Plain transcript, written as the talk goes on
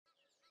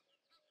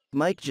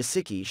Mike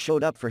Gesicki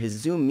showed up for his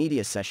Zoom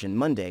media session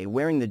Monday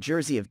wearing the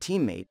jersey of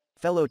teammate,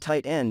 fellow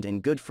tight end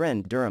and good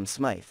friend Durham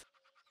Smythe.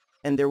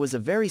 And there was a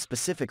very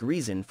specific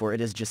reason for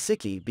it, as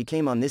Gesicki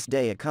became on this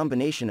day a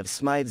combination of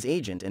Smythe's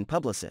agent and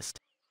publicist.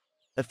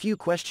 A few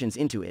questions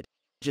into it,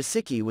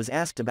 Gesicki was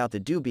asked about the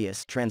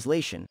dubious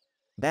translation,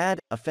 bad,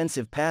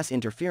 offensive pass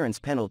interference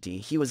penalty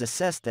he was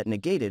assessed that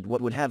negated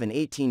what would have an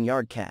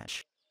 18-yard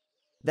catch.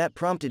 That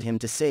prompted him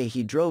to say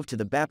he drove to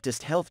the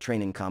Baptist Health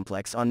Training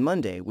Complex on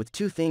Monday with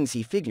two things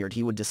he figured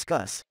he would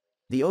discuss: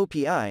 the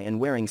OPI and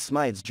wearing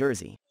Smythe's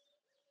jersey.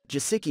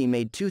 Gesicki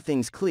made two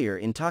things clear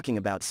in talking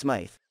about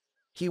Smythe.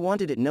 He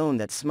wanted it known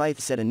that Smythe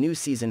set a new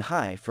season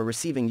high for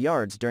receiving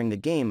yards during the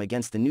game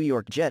against the New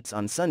York Jets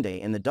on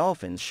Sunday, and the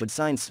Dolphins should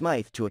sign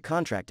Smythe to a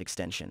contract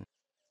extension.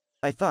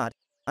 "I thought,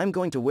 I'm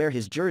going to wear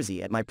his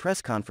jersey at my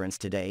press conference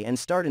today and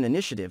start an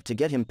initiative to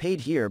get him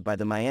paid here by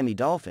the Miami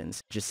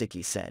Dolphins,"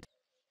 Gesicki said.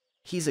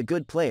 "He's a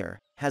good player,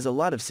 has a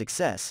lot of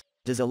success,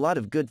 does a lot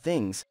of good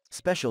things: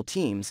 special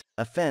teams,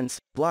 offense,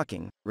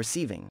 blocking,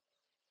 receiving.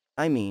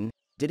 I mean,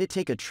 did it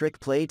take a trick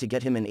play to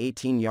get him an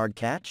 18-yard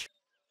catch?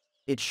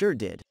 It sure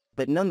did,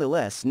 but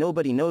nonetheless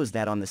nobody knows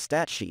that on the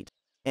stat sheet.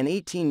 An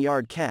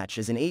 18-yard catch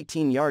is an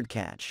 18-yard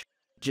catch."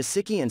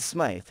 Gesicki and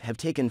Smythe have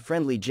taken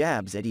friendly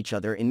jabs at each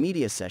other in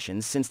media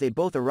sessions since they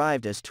both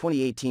arrived as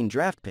 2018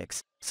 draft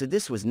picks, so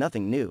this was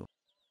nothing new.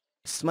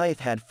 Smythe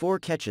had 4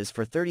 catches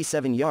for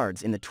 37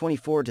 yards in the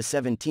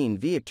 24-17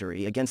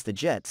 victory against the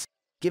Jets,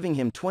 giving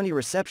him 20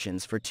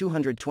 receptions for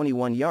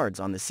 221 yards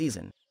on the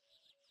season.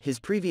 His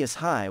previous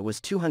high was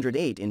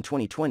 208 in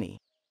 2020.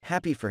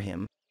 "Happy for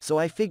him, so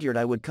I figured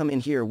I would come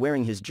in here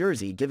wearing his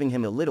jersey, giving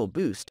him a little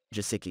boost,"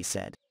 Gesicki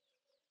said.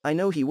 "I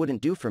know he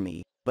wouldn't do for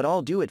me, but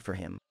I'll do it for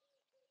him.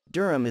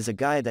 Durham is a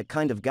guy that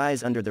kind of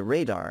guys under the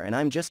radar, and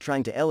I'm just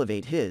trying to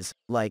elevate his,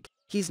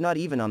 he's not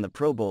even on the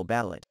Pro Bowl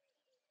ballot.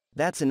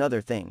 That's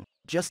another thing.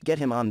 Just get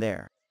him on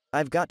there.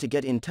 I've got to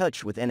get in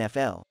touch with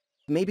NFL.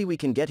 Maybe we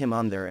can get him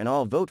on there and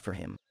I'll vote for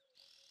him."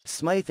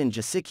 Smythe and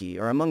Gesicki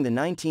are among the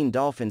 19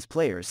 Dolphins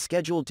players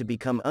scheduled to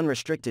become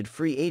unrestricted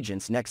free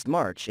agents next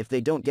March if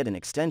they don't get an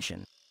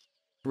extension.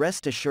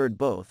 Rest assured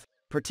both,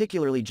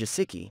 particularly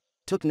Gesicki,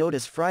 took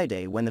notice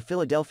Friday when the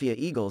Philadelphia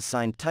Eagles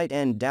signed tight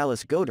end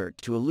Dallas Goedert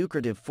to a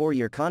lucrative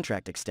 4-year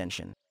contract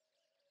extension.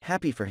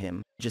 "Happy for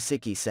him,"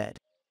 Gesicki said.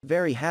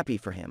 "Very happy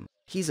for him.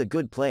 He's a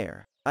good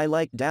player. I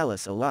like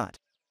Dallas a lot.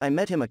 I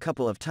met him a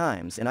couple of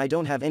times and I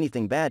don't have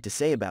anything bad to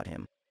say about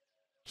him.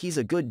 He's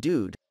a good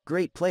dude,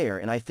 great player,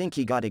 and I think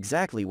he got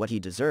exactly what he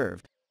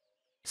deserved.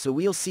 So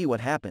we'll see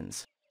what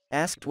happens."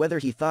 Asked whether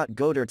he thought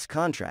Goedert's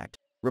contract,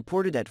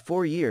 reported at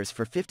 4 years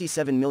for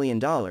 $57 million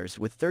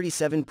with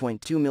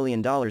 $37.2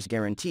 million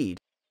guaranteed,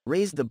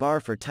 raised the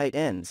bar for tight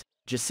ends,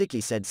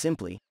 Gesicki said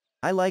simply,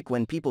 "I like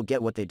when people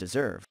get what they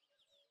deserve."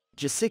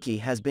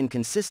 Gesicki has been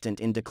consistent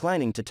in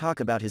declining to talk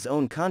about his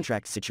own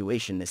contract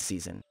situation this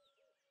season.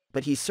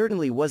 But he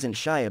certainly wasn't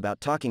shy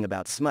about talking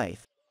about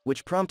Smythe,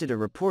 which prompted a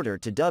reporter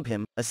to dub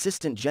him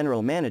Assistant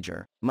General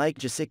Manager, Mike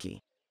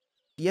Gesicki.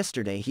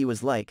 "Yesterday he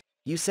was like,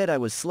 'You said I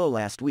was slow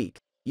last week,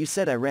 you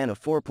said I ran a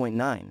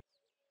 4.9.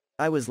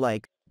 I was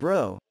like,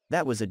 bro,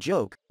 that was a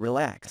joke,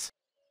 relax.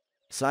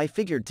 So I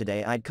figured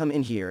today I'd come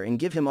in here and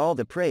give him all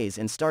the praise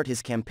and start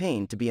his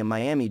campaign to be a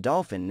Miami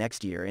Dolphin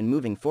next year and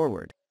moving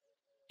forward.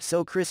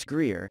 So Chris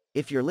Greer,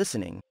 if you're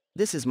listening,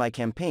 this is my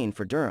campaign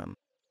for Durham."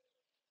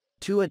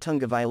 Tua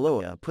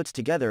Tagovailoa puts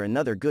together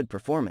another good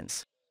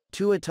performance.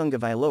 Tua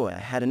Tagovailoa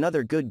had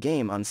another good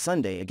game on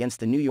Sunday against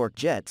the New York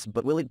Jets,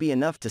 but will it be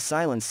enough to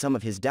silence some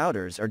of his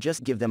doubters or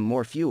just give them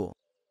more fuel?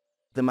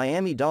 The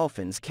Miami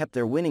Dolphins kept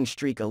their winning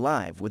streak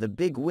alive with a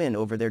big win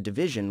over their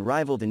division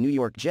rival the New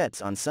York Jets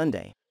on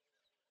Sunday.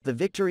 The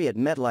victory at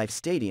MetLife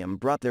Stadium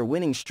brought their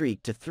winning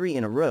streak to 3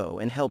 in a row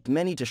and helped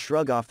many to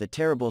shrug off the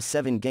terrible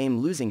 7-game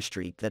losing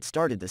streak that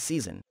started the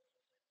season.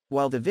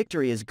 While the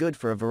victory is good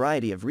for a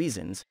variety of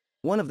reasons,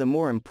 one of the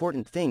more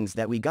important things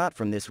that we got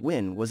from this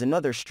win was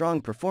another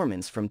strong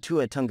performance from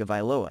Tua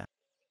Tagovailoa.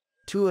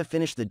 Tua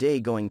finished the day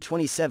going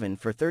 27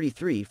 for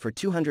 33 for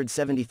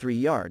 273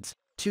 yards,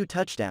 2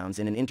 touchdowns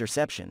and an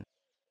interception.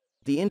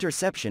 The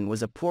interception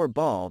was a poor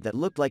ball that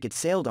looked like it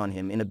sailed on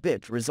him in a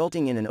bit,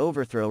 resulting in an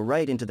overthrow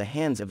right into the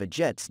hands of a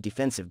Jets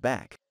defensive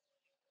back.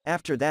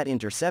 After that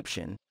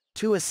interception,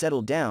 Tua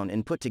settled down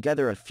and put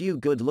together a few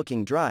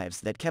good-looking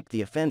drives that kept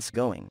the offense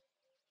going.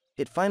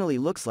 It finally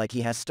looks like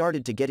he has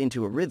started to get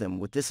into a rhythm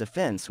with this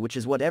offense, which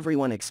is what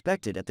everyone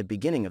expected at the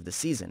beginning of the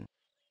season.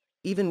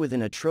 Even with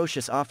an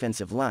atrocious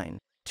offensive line,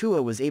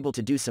 Tua was able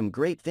to do some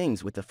great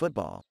things with the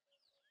football.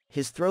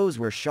 His throws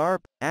were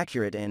sharp,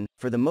 accurate and,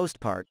 for the most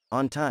part,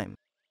 on time.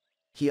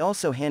 He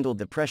also handled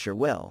the pressure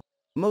well,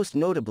 most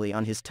notably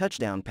on his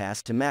touchdown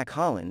pass to Mac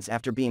Hollins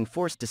after being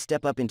forced to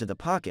step up into the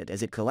pocket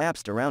as it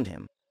collapsed around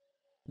him.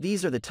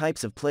 These are the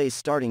types of plays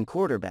starting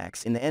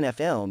quarterbacks in the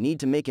NFL need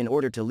to make in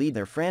order to lead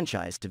their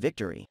franchise to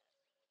victory.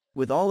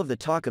 With all of the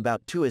talk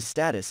about Tua's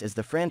status as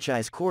the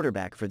franchise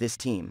quarterback for this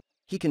team,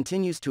 he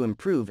continues to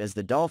improve as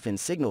the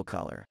Dolphins' signal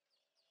caller.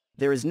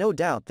 There is no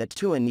doubt that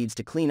Tua needs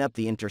to clean up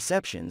the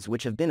interceptions,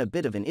 which have been a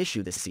bit of an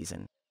issue this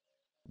season.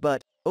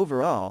 But,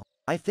 Overall,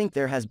 I think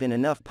there has been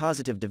enough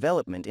positive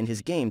development in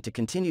his game to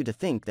continue to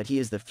think that he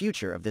is the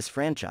future of this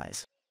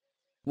franchise.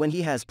 When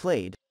he has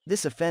played,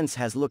 this offense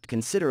has looked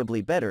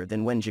considerably better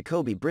than when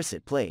Jacoby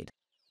Brissett played.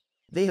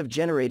 They have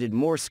generated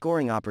more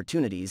scoring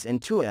opportunities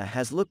and Tua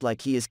has looked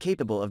like he is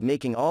capable of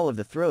making all of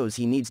the throws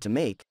he needs to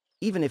make,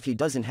 even if he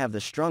doesn't have the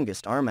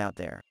strongest arm out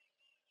there.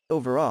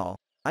 Overall,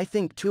 I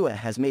think Tua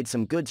has made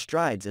some good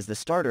strides as the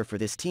starter for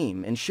this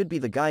team and should be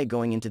the guy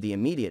going into the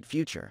immediate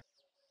future.